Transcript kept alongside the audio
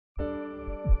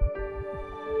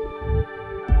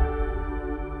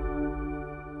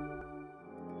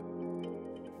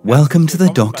Welcome to the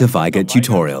DrWeigert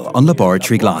tutorial on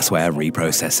laboratory glassware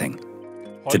reprocessing.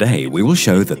 Today we will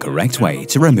show the correct way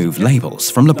to remove labels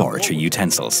from laboratory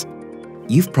utensils.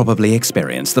 You've probably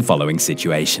experienced the following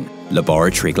situation.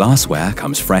 Laboratory glassware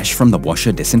comes fresh from the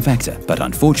washer disinfector, but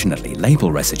unfortunately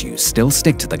label residues still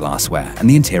stick to the glassware and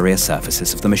the interior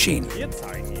surfaces of the machine.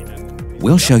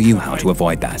 We'll show you how to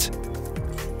avoid that.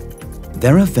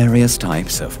 There are various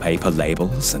types of paper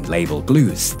labels and label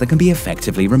glues that can be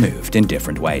effectively removed in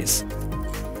different ways.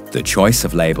 The choice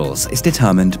of labels is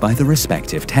determined by the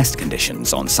respective test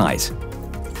conditions on site.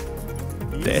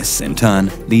 This, in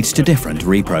turn, leads to different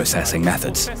reprocessing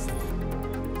methods.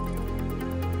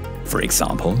 For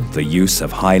example, the use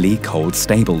of highly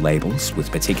cold-stable labels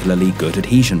with particularly good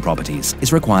adhesion properties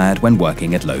is required when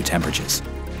working at low temperatures.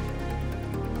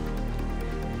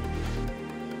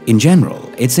 In general,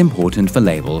 it's important for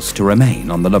labels to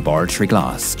remain on the laboratory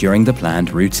glass during the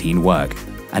planned routine work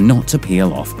and not to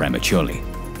peel off prematurely.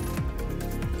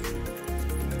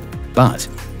 But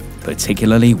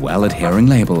particularly well-adhering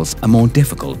labels are more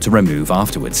difficult to remove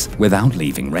afterwards without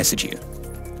leaving residue.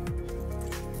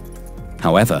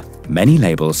 However, many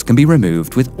labels can be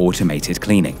removed with automated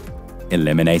cleaning,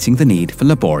 eliminating the need for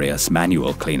laborious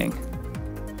manual cleaning.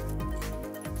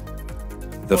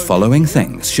 The following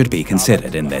things should be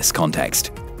considered in this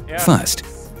context. First,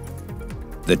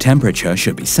 the temperature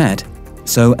should be set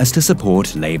so as to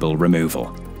support label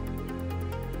removal,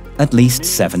 at least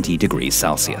 70 degrees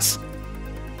Celsius.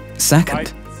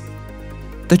 Second,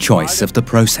 the choice of the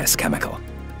process chemical.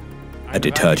 A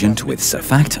detergent with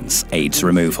surfactants aids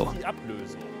removal.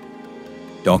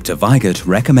 DrWeigert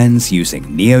recommends using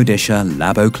neodisher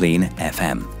LaboClean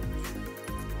FM.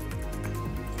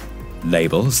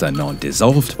 Labels are not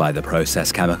dissolved by the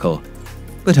process chemical,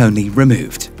 but only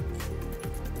removed.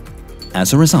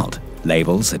 As a result,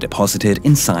 labels are deposited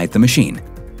inside the machine,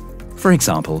 for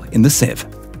example in the sieve.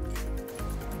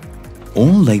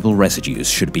 All label residues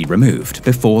should be removed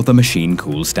before the machine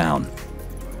cools down.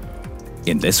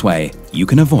 In this way, you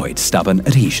can avoid stubborn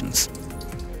adhesions.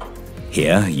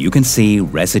 Here you can see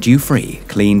residue-free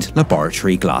cleaned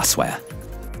laboratory glassware.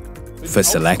 For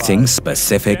selecting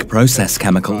specific process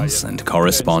chemicals and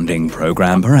corresponding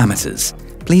program parameters,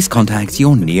 please contact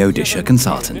your neodisher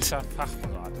consultant.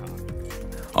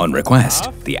 On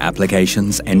request, the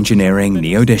application's engineering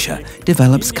neodisher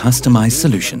develops customized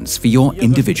solutions for your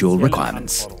individual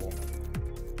requirements.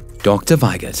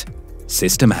 DrWeigert,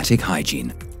 systematic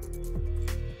hygiene.